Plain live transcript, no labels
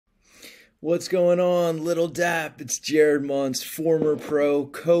What's going on, Little Dap? It's Jared Muntz, former pro,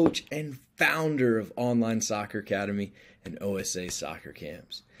 coach, and founder of Online Soccer Academy and OSA Soccer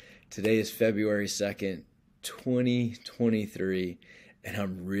Camps. Today is February 2nd, 2023, and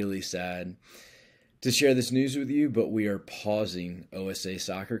I'm really sad to share this news with you, but we are pausing OSA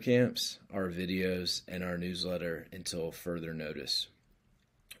Soccer Camps, our videos, and our newsletter until further notice.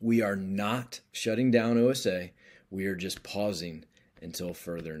 We are not shutting down OSA. We are just pausing until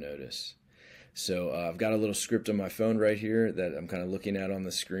further notice. So I've got a little script on my phone right here that I'm kind of looking at on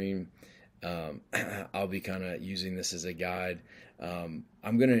the screen. I'll be kind of using this as a guide. I'm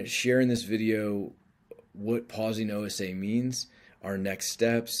going to share in this video what pausing OSA means, our next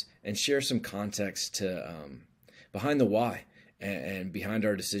steps, and share some context to behind the why and behind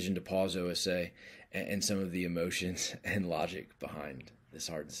our decision to pause OSA and some of the emotions and logic behind this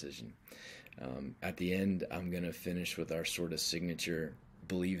hard decision. At the end, I'm going to finish with our sort of signature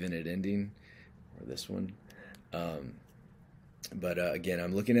believe in it ending, or this one. But again,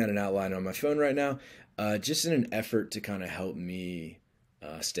 I'm looking at an outline on my phone right now, just in an effort to kind of help me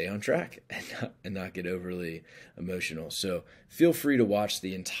stay on track and not get overly emotional. So feel free to watch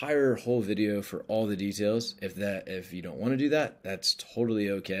the entire whole video for all the details. If you don't want to do that, that's totally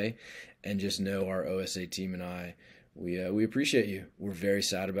okay. And just know our OSA team and I, we appreciate you. We're very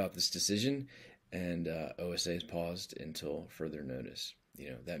sad about this decision, and OSA is paused until further notice.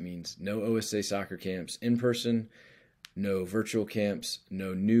 That means no OSA soccer camps in person, no virtual camps,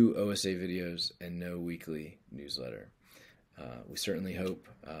 no new OSA videos, and no weekly newsletter. We certainly hope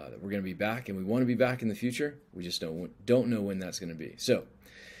that we're going to be back, and we want to be back in the future. We just don't know when that's going to be. So,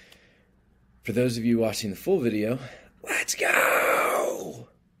 for those of you watching the full video, let's go!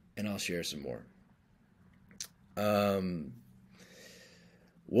 And I'll share some more.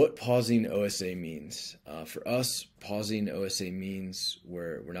 What pausing OSA means. For us, pausing OSA means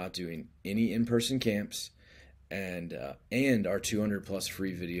we're not doing any in-person camps, and our 200 plus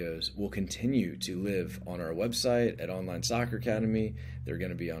free videos will continue to live on our website at Online Soccer Academy. They're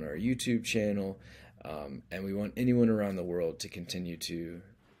going to be on our YouTube channel, and we want anyone around the world to continue to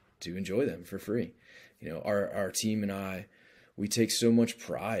enjoy them for free. Our team and I, we take so much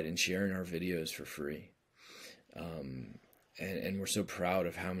pride in sharing our videos for free. And we're so proud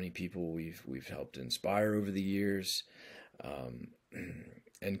of how many people we've helped inspire over the years,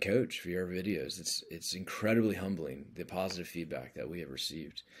 and coach via our videos. It's incredibly humbling, the positive feedback that we have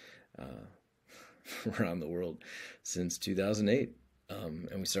received around the world since 2008, and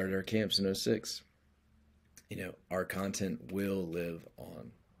we started our camps in 2006. Our content will live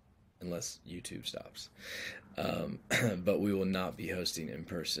on unless YouTube stops, but we will not be hosting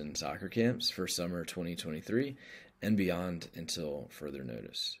in-person soccer camps for summer 2023 and beyond until further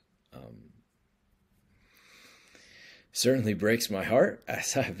notice. Certainly breaks my heart,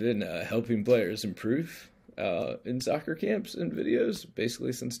 as I've been helping players improve in soccer camps and videos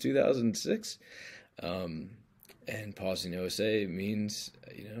basically since 2006. And pausing OSA means,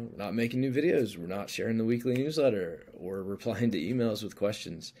 not making new videos. We're not sharing the weekly newsletter or replying to emails with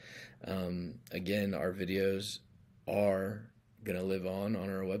questions. Again, our videos are going to live on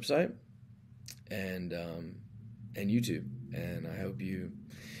our website and YouTube. And I hope you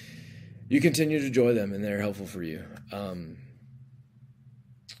continue to enjoy them and they're helpful for you.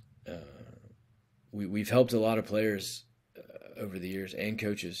 We've helped a lot of players over the years and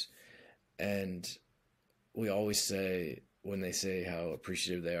coaches, and we always say, when they say how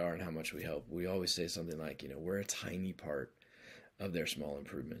appreciative they are and how much we help, we always say something like, we're a tiny part of their small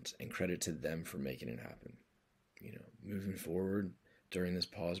improvements, and credit to them for making it happen. Moving forward during this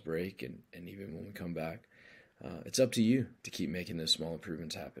pause break and even when we come back, it's up to you to keep making those small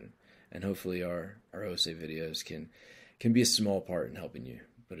improvements happen. And hopefully our OSA videos can be a small part in helping you,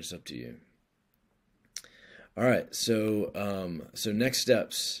 but it's up to you. All right, so next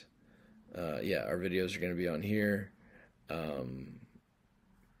steps. Our videos are going to be on here. I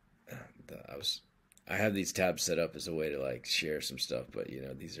have these tabs set up as a way to share some stuff, but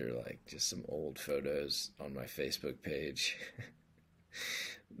these are just some old photos on my Facebook page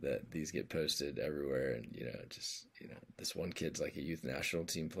that these get posted everywhere, and this one kid's like a youth national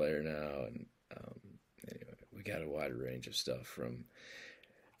team player now, and anyway, we got a wide range of stuff from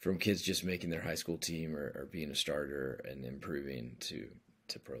kids just making their high school team or being a starter and improving to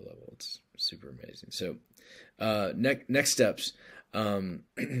pro level. It's super amazing. So next steps.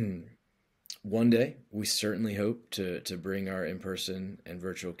 One day we certainly hope to bring our in-person and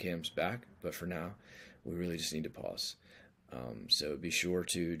virtual camps back, but for now we really just need to pause. So be sure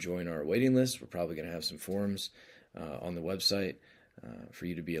to join our waiting list. We're probably going to have some forums on the website for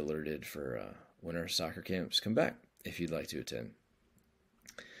you to be alerted for when our soccer camps come back if you'd like to attend.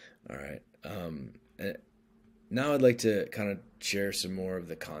 All right. And now I'd like to kind of share some more of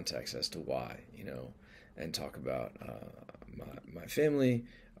the context as to why, and talk about my family,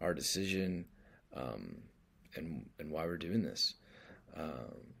 our decision, and why we're doing this.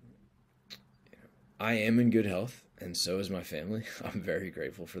 Um, I am in good health, and so is my family. I'm very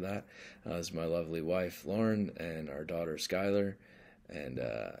grateful for that. This is my lovely wife, Lauren, and our daughter, Skylar. And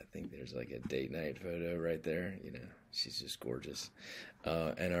I think there's like a date night photo right there. She's just gorgeous.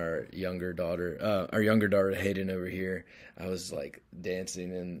 And our younger daughter, Hayden, over here. I was like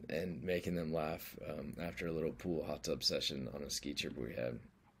dancing and making them laugh after a little pool hot tub session on a ski trip we had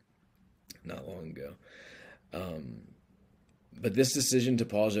not long ago. But this decision to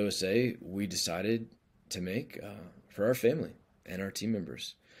pause OSA, we decided to make for our family and our team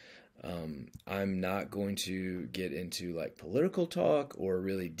members. I'm not going to get into like political talk or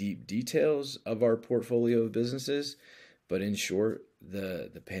really deep details of our portfolio of businesses, but in short,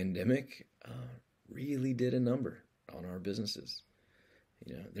 the pandemic really did a number on our businesses.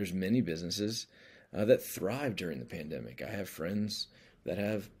 There's many businesses that thrived during the pandemic. I have friends that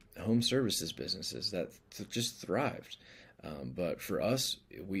have home services businesses that just thrived. But for us,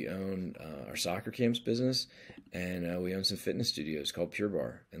 we own our soccer camps business, and we own some fitness studios called Pure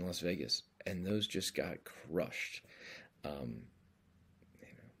Bar in Las Vegas, and those just got crushed.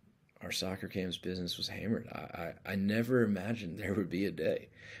 Our soccer camps business was hammered. I never imagined there would be a day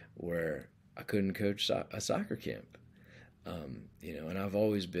where I couldn't coach a soccer camp. And I've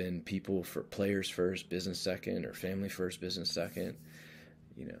always been people for players first, business second, or family first, business second.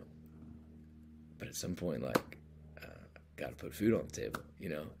 But at some point, like, got to put food on the table,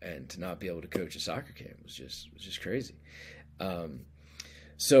 and to not be able to coach a soccer camp was just crazy.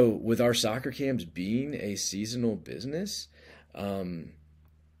 So with our soccer camps being a seasonal business,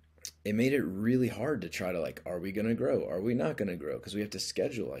 it made it really hard to try to like, are we going to grow? Are we not going to grow? Because we have to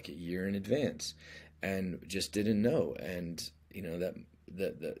schedule like a year in advance, and just didn't know. And that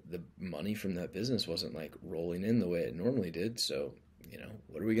the money from that business wasn't like rolling in the way it normally did. So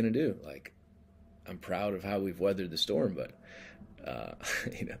what are we going to do? Like, I'm proud of how we've weathered the storm, but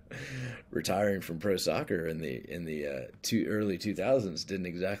retiring from pro soccer in the early 2000s didn't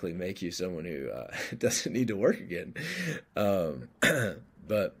exactly make you someone who doesn't need to work again.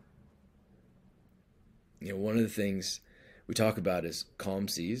 But one of the things we talk about is calm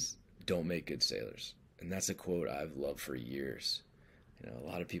seas don't make good sailors, and that's a quote I've loved for years. A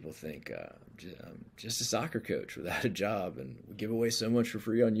lot of people think I'm just a soccer coach without a job, and we give away so much for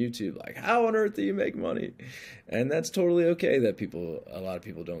free on YouTube. Like, how on earth do you make money? And that's totally okay that a lot of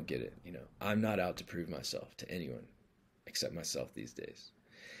people don't get it. I'm not out to prove myself to anyone except myself these days.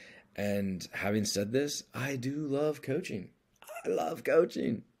 And having said this, I do love coaching. I love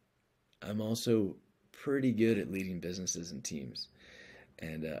coaching. I'm also pretty good at leading businesses and teams.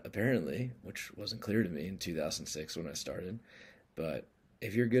 And apparently, which wasn't clear to me in 2006 when I started, but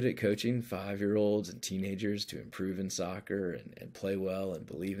if you're good at coaching 5-year-olds and teenagers to improve in soccer and play well and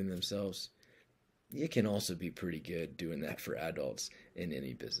believe in themselves, you can also be pretty good doing that for adults in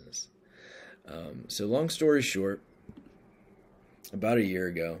any business. So long story short, about a year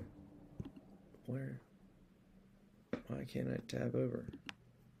ago, why can't I tab over?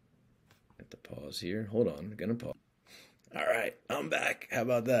 I have to pause here. Hold on, I'm going to pause. All right, I'm back. How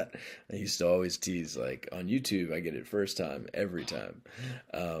about that? I used to always tease, like, on YouTube, I get it first time, every time.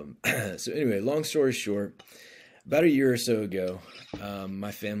 So anyway, long story short, about a year or so ago,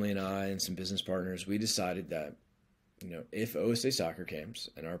 my family and I and some business partners, we decided that, if OSA soccer camps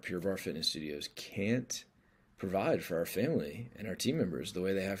and our Pure Bar fitness studios can't provide for our family and our team members the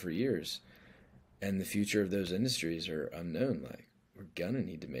way they have for years, and the future of those industries are unknown, like, we're going to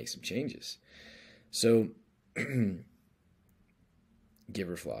need to make some changes. So give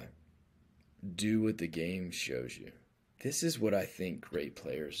or fly. Do what the game shows you. This is what I think great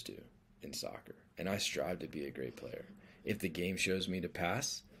players do in soccer, and I strive to be a great player. If the game shows me to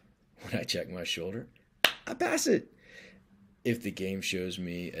pass, when I check my shoulder, I pass it. If the game shows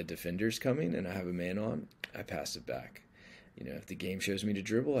me a defender's coming and I have a man on, I pass it back. If the game shows me to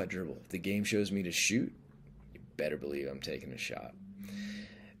dribble, I dribble. If the game shows me to shoot, you better believe I'm taking a shot.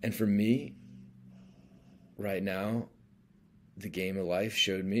 And for me, right now, the game of life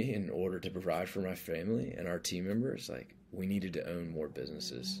showed me, in order to provide for my family and our team members, like, we needed to own more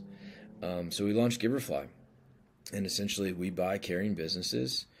businesses. So we launched Giverfly, and essentially we buy caring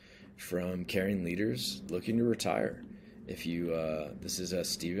businesses from caring leaders looking to retire. If you, this is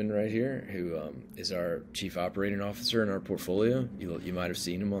Steven right here, who is our chief operating officer in our portfolio. You might have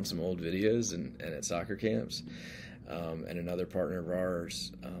seen him on some old videos and at soccer camps. And another partner of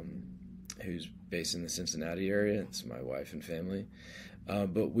ours who's based in the Cincinnati area. It's my wife and family.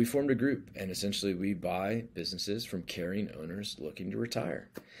 But we formed a group, and essentially we buy businesses from caring owners looking to retire.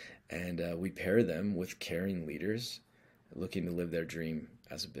 And we pair them with caring leaders looking to live their dream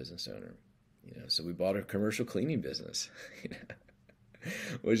as a business owner. So we bought a commercial cleaning business,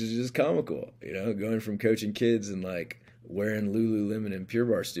 which is just comical, going from coaching kids and like wearing Lululemon and Pure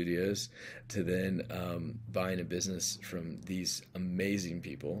Barre studios to then buying a business from these amazing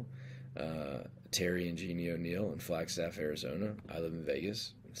people, Terry and Jeannie O'Neill in Flagstaff, Arizona. I live in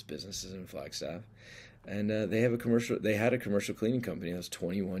Vegas. This business is in Flagstaff. And they had a commercial cleaning company that was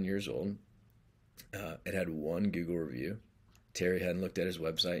 21 years old. It had one Google review. Terry hadn't looked at his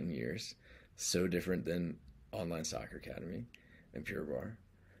website in years. So different than Online Soccer Academy and Pure Barre.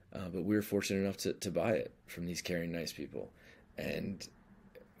 But we were fortunate enough to buy it from these caring, nice people. And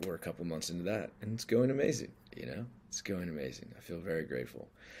we're a couple months into that. And it's going amazing, It's going amazing. I feel very grateful.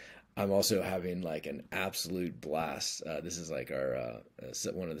 I'm also having like an absolute blast. This is like our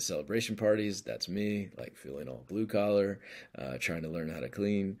one of the celebration parties. That's me, like feeling all blue collar, trying to learn how to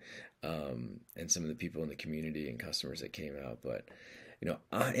clean, and some of the people in the community and customers that came out. But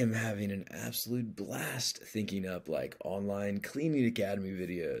I am having an absolute blast thinking up like online cleaning academy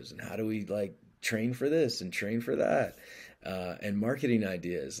videos and how do we like train for this and train for that. And marketing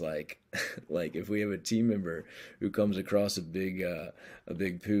ideas like if we have a team member who comes across a big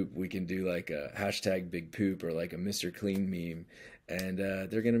poop, we can do like a hashtag big poop or like a Mr. Clean meme, and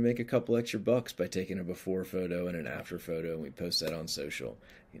they're gonna make a couple extra bucks by taking a before photo and an after photo, and we post that on social.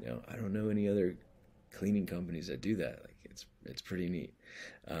 I don't know any other cleaning companies that do that. Like it's pretty neat.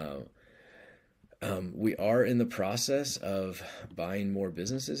 We are in the process of buying more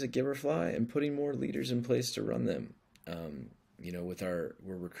businesses at Giverfly and putting more leaders in place to run them.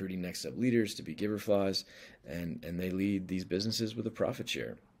 We're recruiting next up leaders to be Giverflies, and they lead these businesses with a profit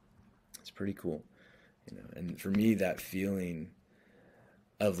share. It's pretty cool, and for me, that feeling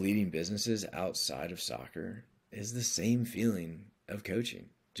of leading businesses outside of soccer is the same feeling of coaching.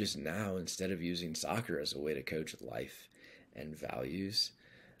 Just now, instead of using soccer as a way to coach life and values,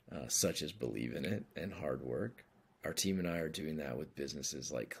 such as believe in it and hard work, our team and I are doing that with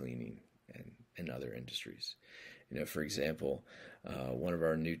businesses like cleaning and other industries. For example, one of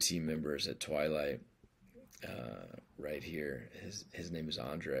our new team members at Twilight, right here, his name is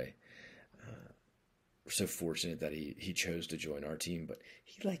Andre. We're so fortunate that he chose to join our team, but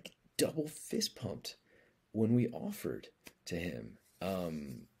he like double fist pumped when we offered to him.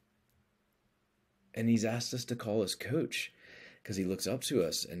 And he's asked us to call his coach because he looks up to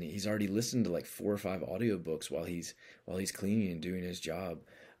us, and he's already listened to like 4 or 5 audiobooks while he's cleaning and doing his job.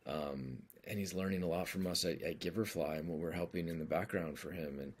 And he's learning a lot from us at Giverfly and what we're helping in the background for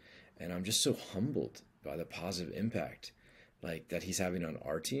him. And I'm just so humbled by the positive impact like that he's having on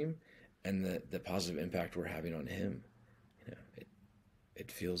our team and the positive impact we're having on him.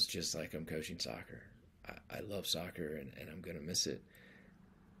 It feels just like I'm coaching soccer. I love soccer and I'm going to miss it.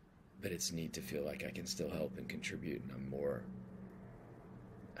 But it's neat to feel like I can still help and contribute. And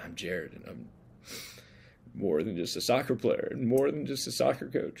I'm Jared, and I'm more than just a soccer player and more than just a soccer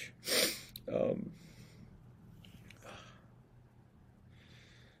coach.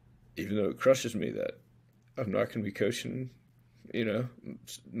 Even though it crushes me that I'm not going to be coaching,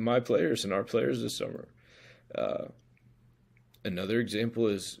 my players and our players this summer. Another example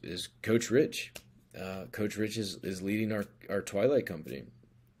is Coach Rich. Coach Rich is leading our Twilight company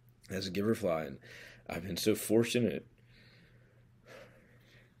as a Giverfly, and I've been so fortunate.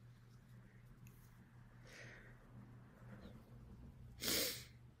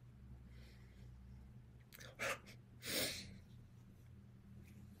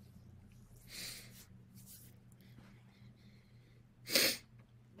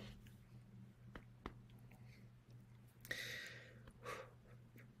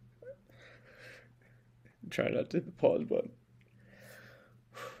 Try not to hit the pause button.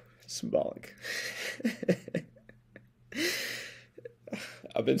 It's symbolic.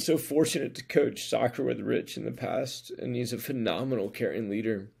 I've been so fortunate to coach soccer with Rich in the past, and he's a phenomenal caring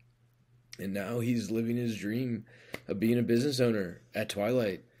leader. And now he's living his dream of being a business owner at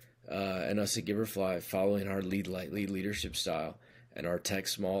Twilight, and us at Giverfly, following our lead leadership style and our tech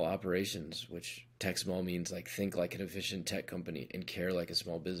small operations, which tech small means like think like an efficient tech company and care like a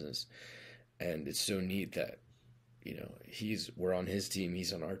small business. And it's so neat that, we're on his team,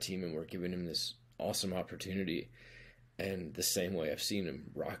 he's on our team, and we're giving him this awesome opportunity. And the same way I've seen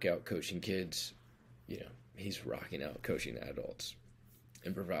him rock out coaching kids, he's rocking out coaching adults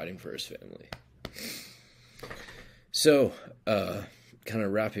and providing for his family. So, kind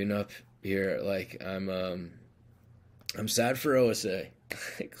of wrapping up here, like I'm sad for OSA.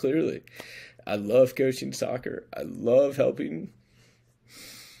 Clearly, I love coaching soccer. I love helping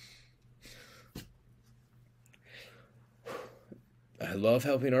I love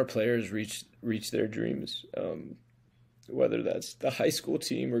helping our players reach their dreams. Whether that's the high school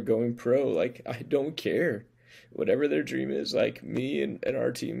team or going pro, like I don't care. Whatever their dream is, like me and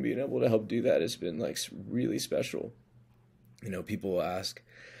our team being able to help do that has been like really special. People will ask,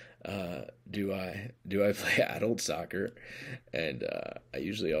 do I play adult soccer? And I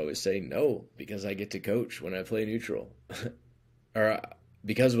usually always say no, because I get to coach when I play neutral. Or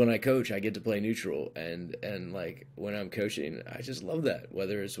because when I coach, I get to play neutral, and like when I'm coaching, I just love that.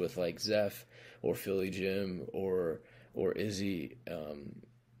 Whether it's with like Zeph or Philly Jim or Izzy,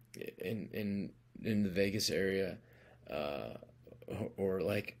 in the Vegas area, or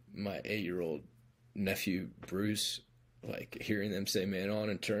like my 8-year-old nephew Bruce, like hearing them say "man on"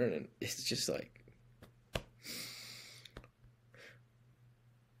 and turn, and it's just like, I'm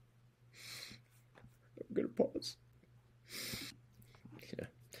gonna pause.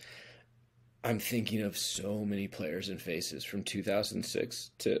 I'm thinking of so many players and faces from 2006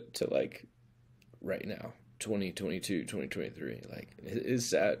 to like right now, 2022, 2023. Like, it is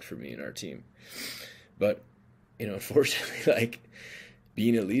sad for me and our team. But, unfortunately, like,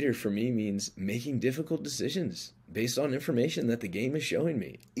 being a leader for me means making difficult decisions based on information that the game is showing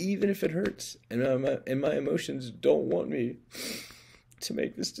me, even if it hurts. And my emotions don't want me to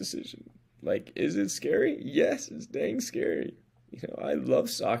make this decision. Like, is it scary? Yes, it's dang scary. I love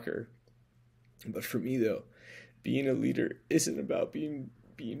soccer. But for me, though, being a leader isn't about being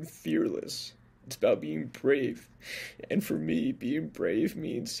fearless. It's about being brave. And for me, being brave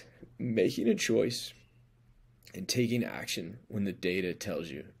means making a choice and taking action when the data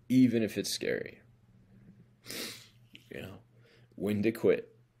tells you, even if it's scary. When to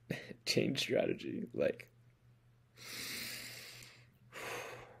quit, change strategy. Like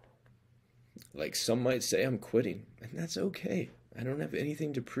some might say I'm quitting, and that's okay. I don't have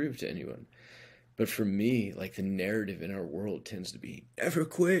anything to prove to anyone. But for me, like, the narrative in our world tends to be, never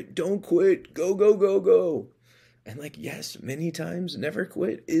quit, don't quit, go, go, go, go. And like, yes, many times never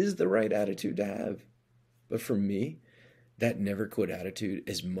quit is the right attitude to have. But for me, that never quit attitude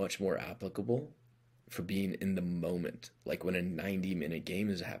is much more applicable for being in the moment. Like when a 90-minute game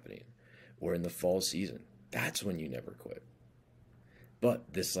is happening or in the fall season, that's when you never quit.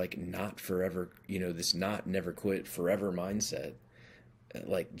 But this like not forever, this not never quit forever mindset,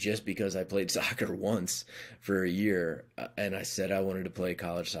 like just because I played soccer once for a year and I said I wanted to play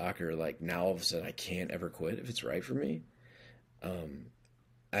college soccer, like now all of a sudden I can't ever quit if it's right for me.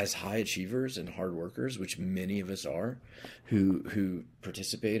 As high achievers and hard workers, which many of us are, who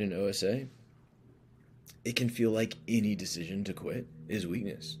participate in OSA, it can feel like any decision to quit is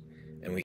weakness.